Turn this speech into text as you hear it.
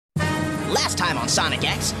Last time on Sonic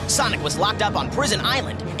X, Sonic was locked up on Prison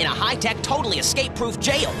Island in a high-tech, totally escape-proof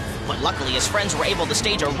jail. But luckily, his friends were able to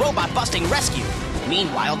stage a robot-busting rescue.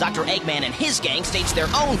 Meanwhile, Dr. Eggman and his gang staged their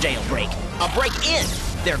own jailbreak, a break-in.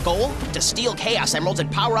 Their goal? To steal Chaos Emeralds and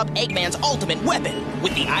power up Eggman's ultimate weapon.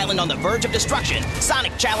 With the island on the verge of destruction,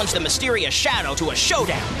 Sonic challenged the mysterious Shadow to a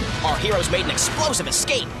showdown. Our heroes made an explosive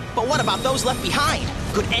escape, but what about those left behind?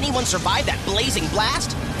 Could anyone survive that blazing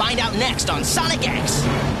blast? Find out next on Sonic X.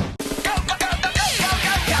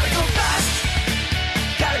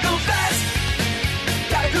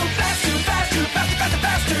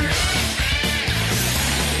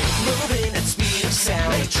 Moving at speed of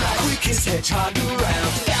sound, quickest hedgehog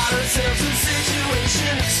around. Found ourselves in a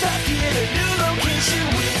situation, stuck in a new location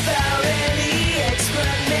without any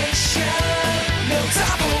explanation. No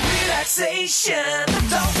time for relaxation.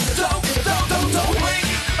 Don't wait,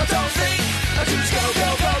 don't think. Just go, go,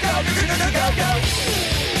 go, go, go, go, go, go, go.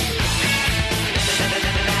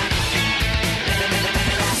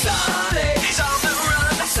 Sonic, he's on the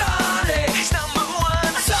run. Sonic, he's number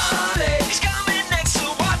one. Sonic, he's coming next, so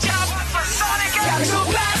watch out for Sonic. Gotta go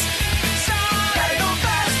fast. Gotta go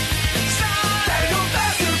fast. Gotta go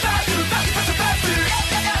faster, faster, faster, faster, faster.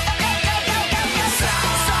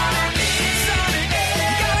 Sonic, Sonic,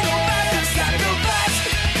 gotta go fast. Gotta go fast.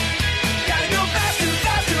 Gotta go faster,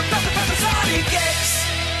 faster, faster, faster. Sonic X.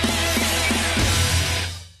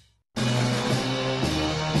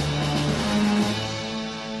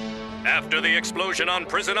 After the explosion on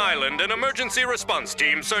Prison Island, an emergency response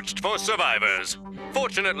team searched for survivors.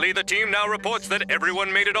 Fortunately, the team now reports that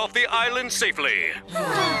everyone made it off the island safely.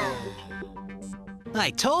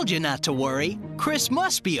 I told you not to worry. Chris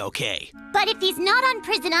must be okay. But if he's not on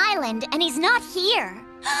Prison Island and he's not here,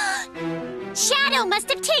 Shadow must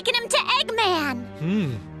have taken him to Eggman.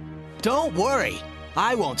 Don't worry.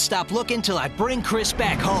 I won't stop looking till I bring Chris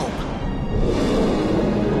back home.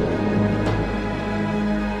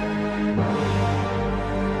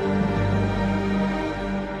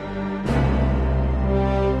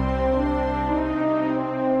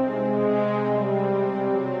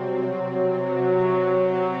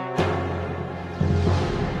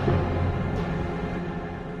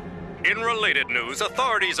 In related news,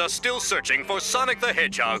 authorities are still searching for Sonic the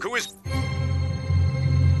Hedgehog, who is...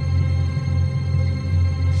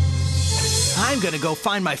 I'm gonna go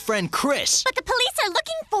find my friend Chris. But the police are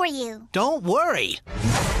looking for you. Don't worry.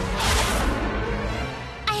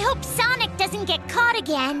 I hope Sonic doesn't get caught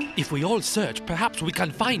again. If we all search, perhaps we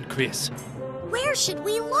can find Chris. Where should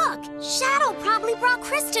we look? Shadow probably brought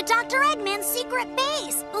Chris to Dr. Eggman's secret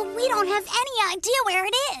base, but we don't have any idea where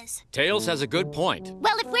it is. Tails has a good point.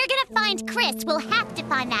 Well, if we're gonna find Chris, we'll have to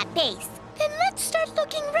find that base. Then let's start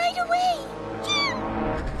looking right away.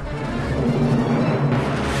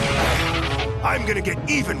 I'm gonna get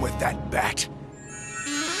even with that bat.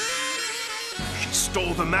 She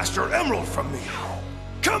stole the Master Emerald from me.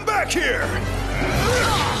 Come back here!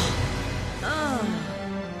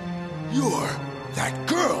 You're that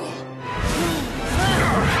girl.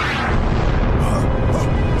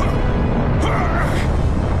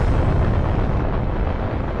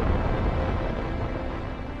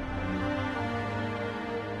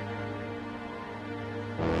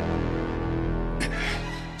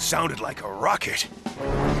 Sounded like a rocket.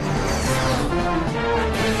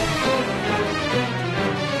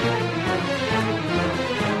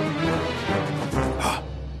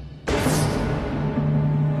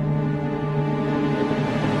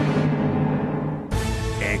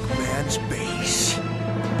 Eggman's base.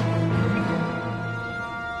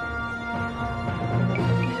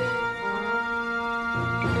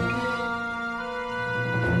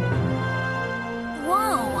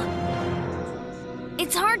 Whoa!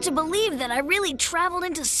 It's hard to believe that I really traveled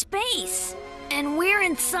into space. And we're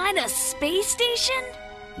inside a space station?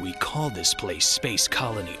 We call this place Space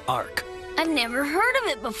Colony Ark. I've never heard of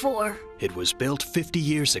it before. It was built 50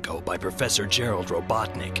 years ago by Professor Gerald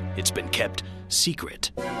Robotnik. It's been kept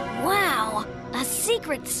secret. Wow, a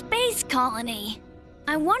secret space colony.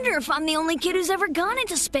 I wonder if I'm the only kid who's ever gone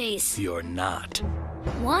into space. You're not.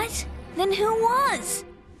 What? Then who was?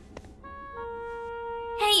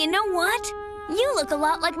 Hey, you know what? You look a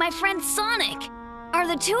lot like my friend Sonic. Are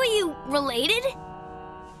the two of you related?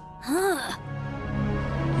 Huh.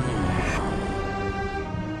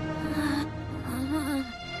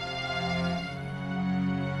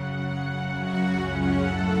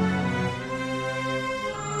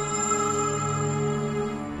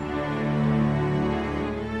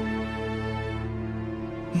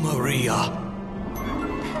 Maria.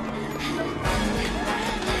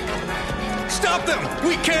 Stop them!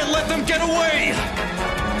 We can't let them get away!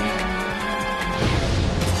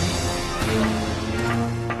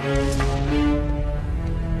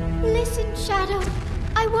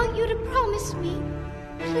 want you to promise me.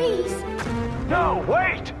 Please. No,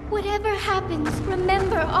 wait! Whatever happens,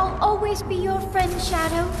 remember, I'll always be your friend,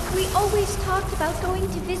 Shadow. We always talked about going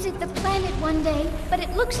to visit the planet one day, but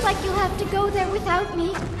it looks like you'll have to go there without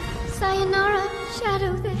me. Sayonara,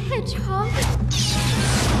 Shadow the Hedgehog.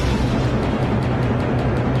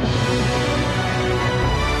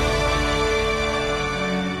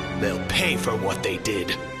 They'll pay for what they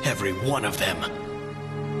did, every one of them.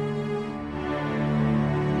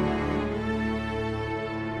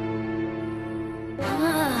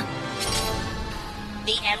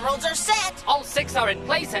 The emeralds are set! All 6 are in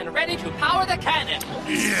place and ready to power the cannon!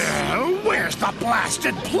 Yeah, where's the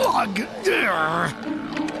blasted plug? There.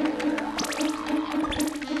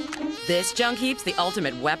 This junk heap's the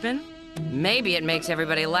ultimate weapon? Maybe it makes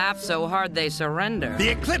everybody laugh so hard they surrender. The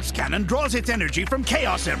Eclipse Cannon draws its energy from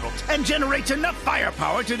Chaos Emeralds and generates enough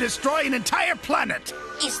firepower to destroy an entire planet.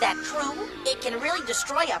 Is that true? It can really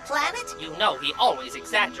destroy a planet? You know he always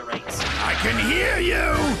exaggerates. I can hear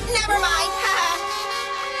you! Never mind!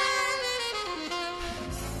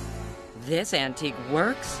 This antique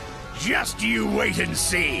works? Just you wait and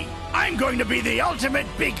see. I'm going to be the ultimate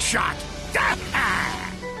big shot.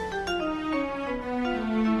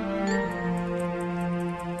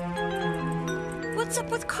 What's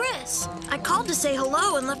up with Chris? I called to say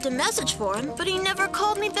hello and left a message for him, but he never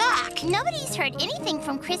called me back. Nobody's heard anything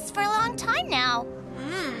from Chris for a long time now.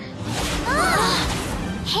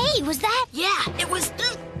 Hey, was that? Yeah, it was...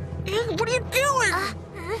 What are you doing?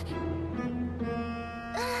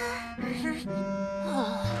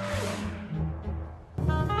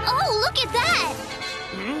 Oh, look at that!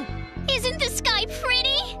 Isn't the sky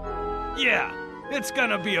pretty? Yeah, it's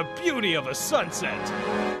gonna be a beauty of a sunset.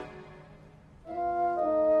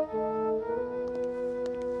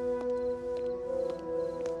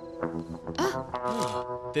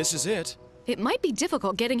 This is it. It might be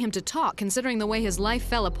difficult getting him to talk, considering the way his life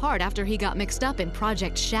fell apart after he got mixed up in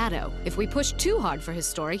Project Shadow. If we push too hard for his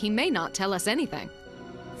story, he may not tell us anything.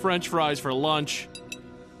 French fries for lunch.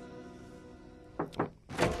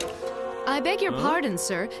 I beg your pardon,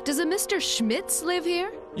 sir. Does a Mr. Schmitz live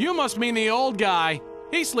here? You must mean the old guy.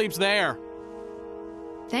 He sleeps there.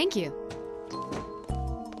 Thank you.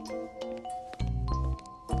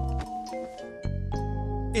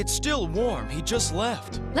 It's still warm. He just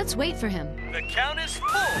left. Let's wait for him. The count is full.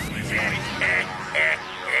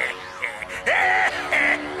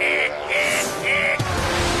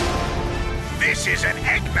 This is an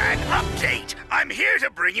Eggman update. I'm here to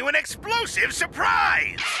bring you an explosive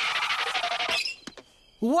surprise.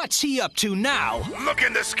 What's he up to now? Look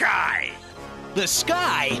in the sky. The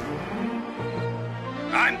sky?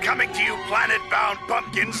 I'm coming to you, planet-bound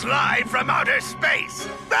pumpkins, live from outer space.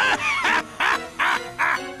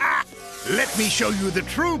 Let me show you the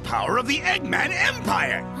true power of the Eggman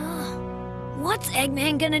Empire. What's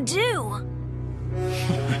Eggman gonna do?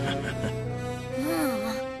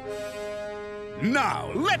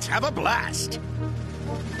 Now, let's have a blast.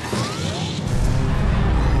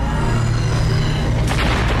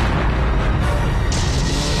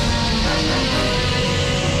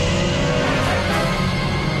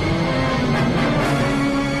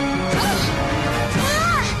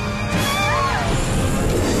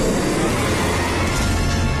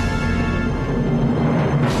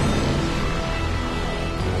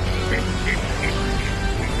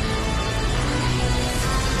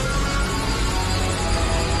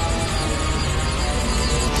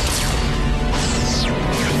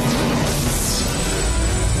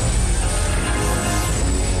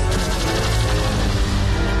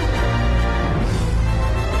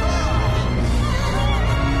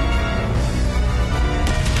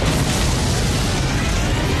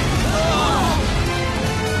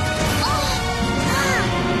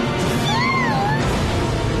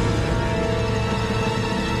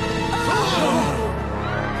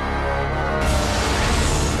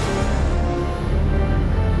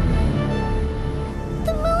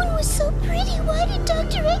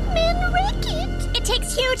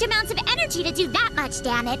 To do that much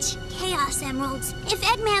damage. Chaos Emeralds. If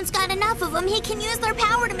Eggman's got enough of them, he can use their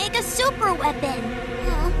power to make a super weapon.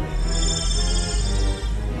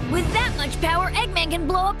 With that much power, Eggman can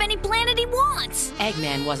blow up any planet he wants.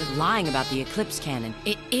 Eggman wasn't lying about the Eclipse Cannon.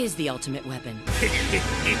 It is the ultimate weapon.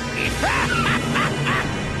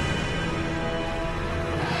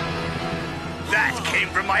 That came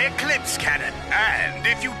from my Eclipse Cannon. And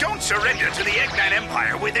if you don't surrender to the Eggman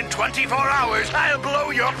Empire within 24 hours, I'll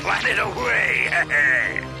blow your planet away.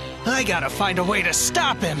 I gotta find a way to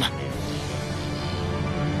stop him.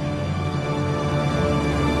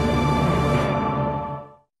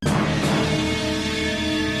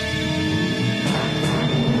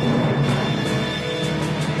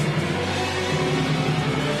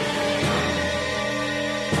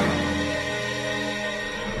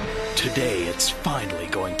 Today, it's finally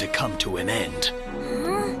going to come to an end.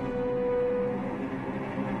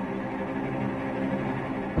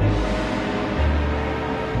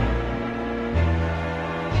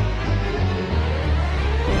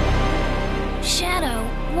 Shadow,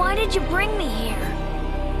 why did you bring me here?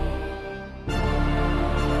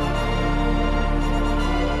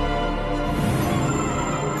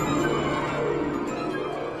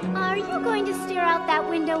 Are you going to stare out that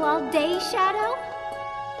window all day, Shadow?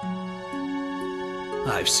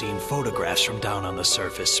 I've seen photographs from down on the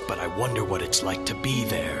surface, but I wonder what it's like to be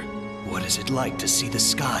there. What is it like to see the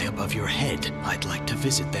sky above your head? I'd like to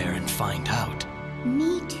visit there and find out.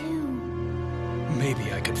 Me too.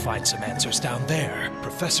 Maybe I could find some answers down there.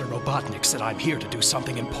 Professor Robotnik said I'm here to do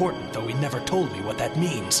something important, though he never told me what that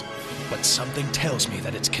means. But something tells me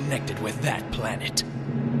that it's connected with that planet.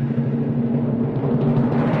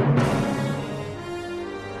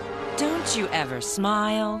 Don't you ever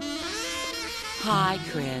smile? Hi,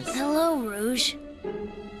 Chris. Hello, Rouge.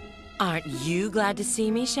 Aren't you glad to see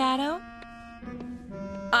me, Shadow?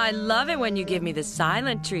 I love it when you give me the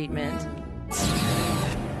silent treatment.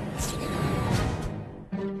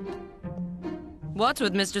 What's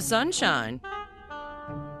with Mr. Sunshine?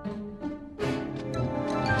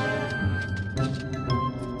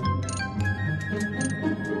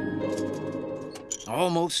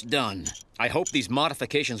 Almost done. I hope these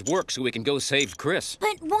modifications work so we can go save Chris.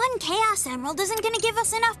 But one Chaos Emerald isn't going to give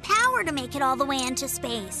us enough power to make it all the way into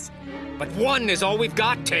space. But one is all we've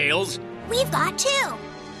got, Tails. We've got two.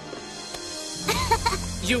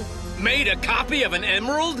 You made a copy of an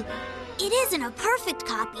emerald? It isn't a perfect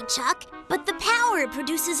copy, Chuck, but the power it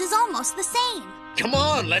produces is almost the same. Come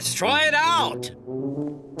on, let's try it out.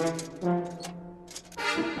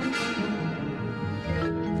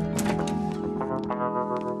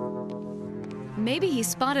 Maybe he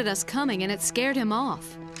spotted us coming and it scared him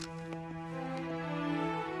off.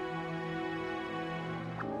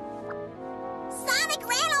 Sonic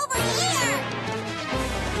ran over here!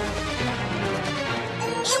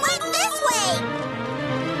 He went this way!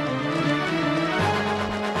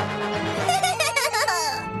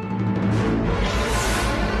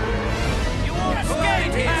 You won't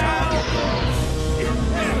escape here!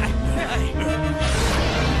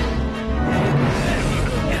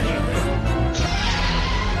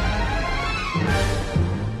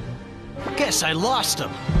 Guess I lost him.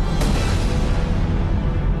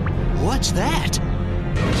 What's that?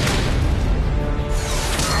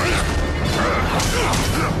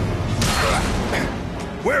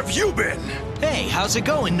 Where have you been? Hey, how's it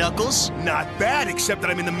going, Knuckles? Not bad, except that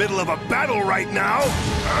I'm in the middle of a battle right now.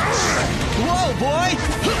 Whoa,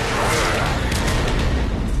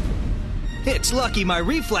 boy! It's lucky my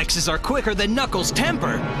reflexes are quicker than Knuckles'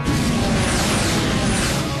 temper.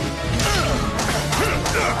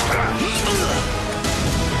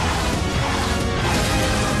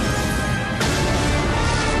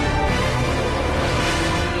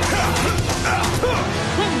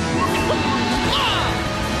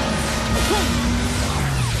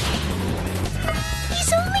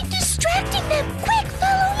 He's only distracting them! Quick,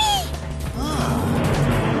 follow me!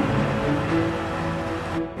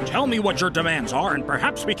 Tell me what your demands are, and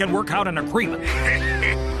perhaps we can work out an agreement.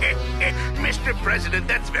 Mr. President,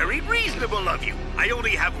 that's very reasonable of you. I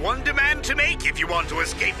only have one demand to make if you want to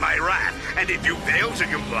escape my wrath. And if you fail to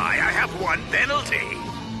comply, I have one penalty.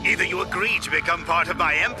 Either you agree to become part of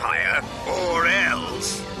my empire, or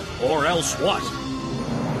else... Or else what?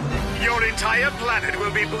 Your entire planet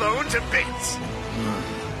will be blown to bits.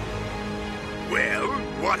 Well,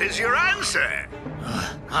 what is your answer?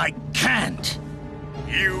 I can't.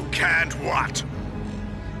 You can't what?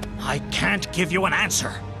 I can't give you an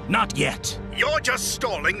answer. Not yet. You're just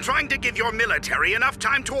stalling, trying to give your military enough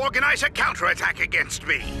time to organize a counterattack against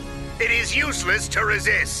me. It is useless to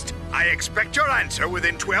resist. I expect your answer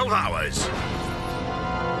within 12 hours.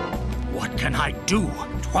 What can I do?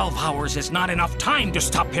 12 hours is not enough time to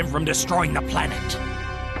stop him from destroying the planet.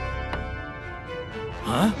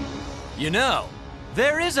 Huh? You know,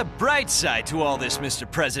 there is a bright side to all this, Mr.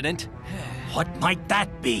 President. What might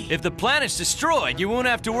that be? If the planet's destroyed, you won't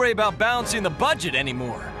have to worry about balancing the budget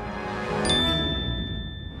anymore.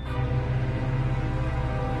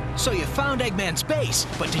 So you found Eggman's base,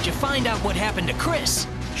 but did you find out what happened to Chris?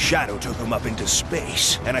 Shadow took him up into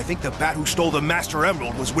space, and I think the bat who stole the Master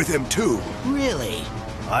Emerald was with him too. Really?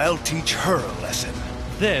 I'll teach her a lesson.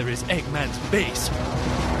 There is Eggman's base.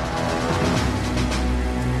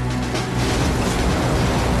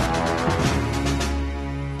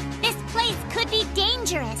 This place could be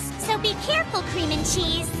dangerous, so be careful, Cream and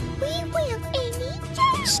Cheese. We will,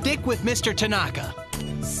 Amy. Stick with Mr. Tanaka.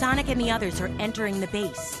 Sonic and the others are entering the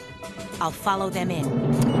base. I'll follow them in.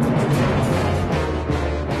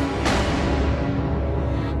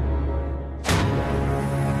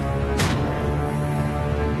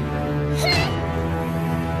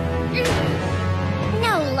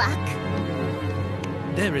 No luck.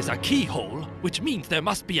 There is a keyhole, which means there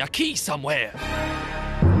must be a key somewhere.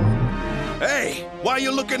 Hey, why are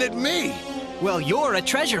you looking at me? Well, you're a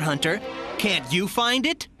treasure hunter. Can't you find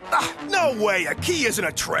it? No way! A key isn't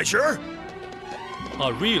a treasure!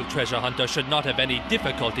 A real treasure hunter should not have any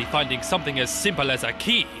difficulty finding something as simple as a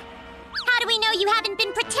key. How do we know you haven't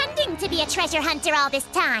been pretending to be a treasure hunter all this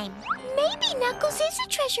time? Maybe Knuckles is a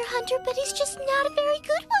treasure hunter, but he's just not a very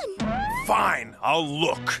good one. Fine, I'll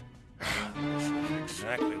look.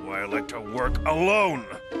 Exactly why I like to work alone.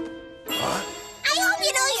 Huh? I hope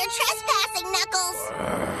you know you're trespassing, Knuckles.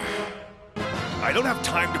 I don't have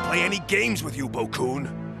time to play any games with you, Bokun.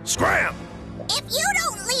 Scram! If you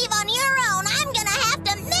don't leave on your own, I'm gonna have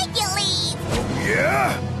to make you leave.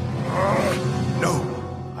 Yeah? No,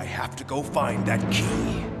 I have to go find that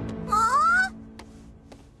key. Aw?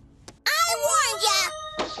 I warned ya!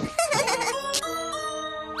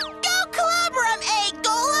 Go clobber him, Egg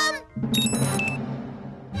Golem!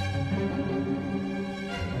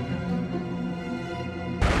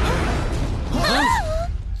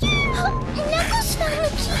 Knuckles found the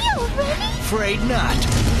key already? Afraid not.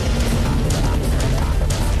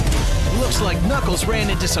 Looks like Knuckles ran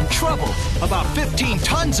into some trouble. About 15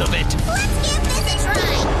 tons of it. Let's give this a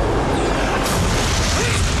try.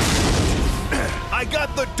 I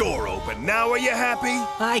got the door open. Now are you happy?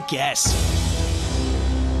 I guess.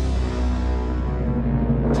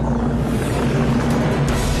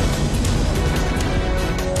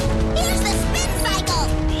 Here's the spin cycle.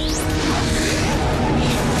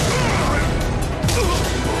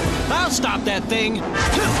 I'll stop that thing.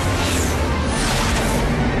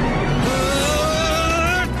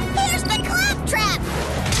 Here's the clap trap.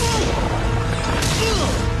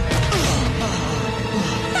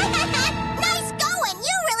 Nice going.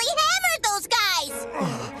 You really hammered those guys.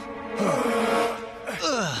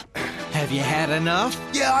 Have you had enough?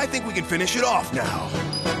 Yeah, I think we can finish it off now.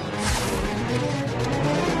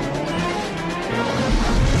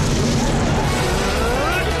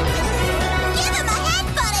 Give him a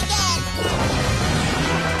headbutt again.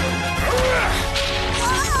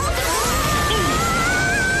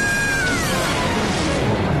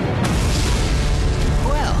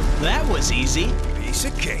 Well, that was easy. Piece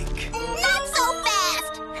of cake. Not so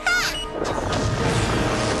fast. Ha!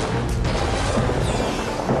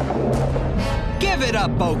 Give it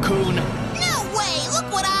up, Bokun. No way. Look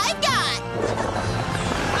what I got.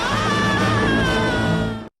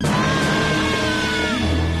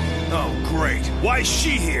 Oh, great. Why is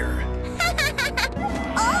she here?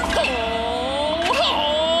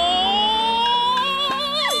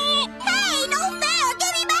 Hey, no fair!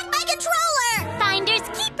 Give me back my controller! Finders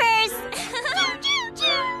keepers!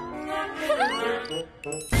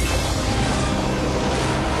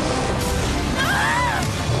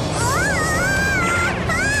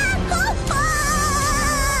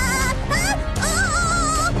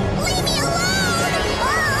 Leave me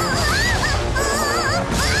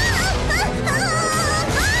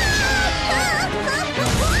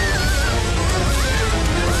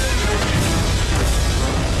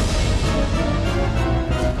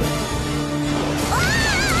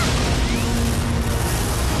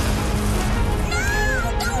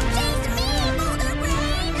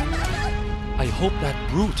I hope that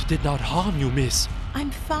brute did not harm you, miss. I'm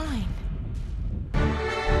fine.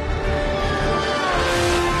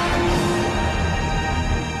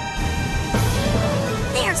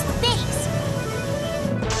 There's the base.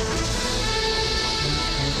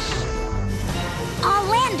 I'll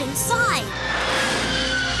land inside.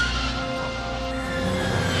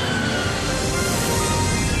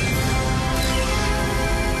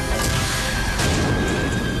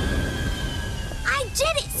 I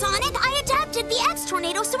did it, Sonic! I adapted the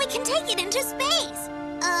X-Tornado so we can take it into space.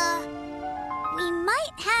 We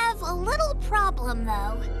might have a little problem,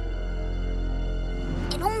 though.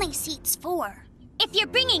 It only seats 4. If you're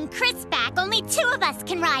bringing Chris back, only 2 of us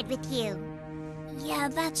can ride with you. Yeah,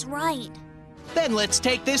 that's right. Then let's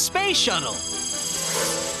take this space shuttle.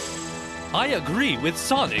 I agree with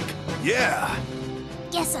Sonic. Yeah.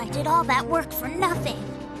 Guess I did all that work for nothing.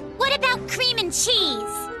 What about cream and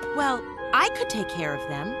cheese? Well, I could take care of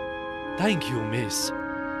them. Thank you, miss.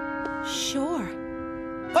 Sure.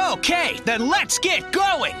 Okay, then let's get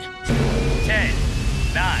going! 10,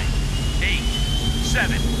 9, 8,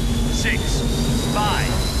 7, 6, 5,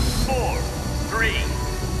 4, 3,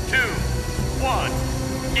 2, 1.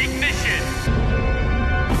 Ignition!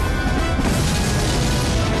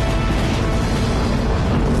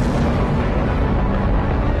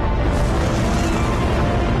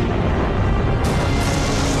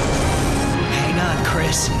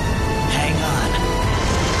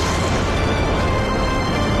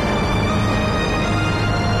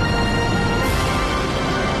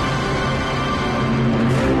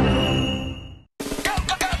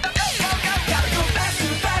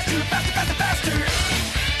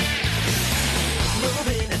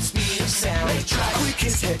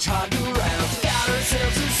 around. Got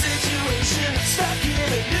ourselves a situation, stuck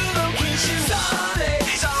in a new location. Sonic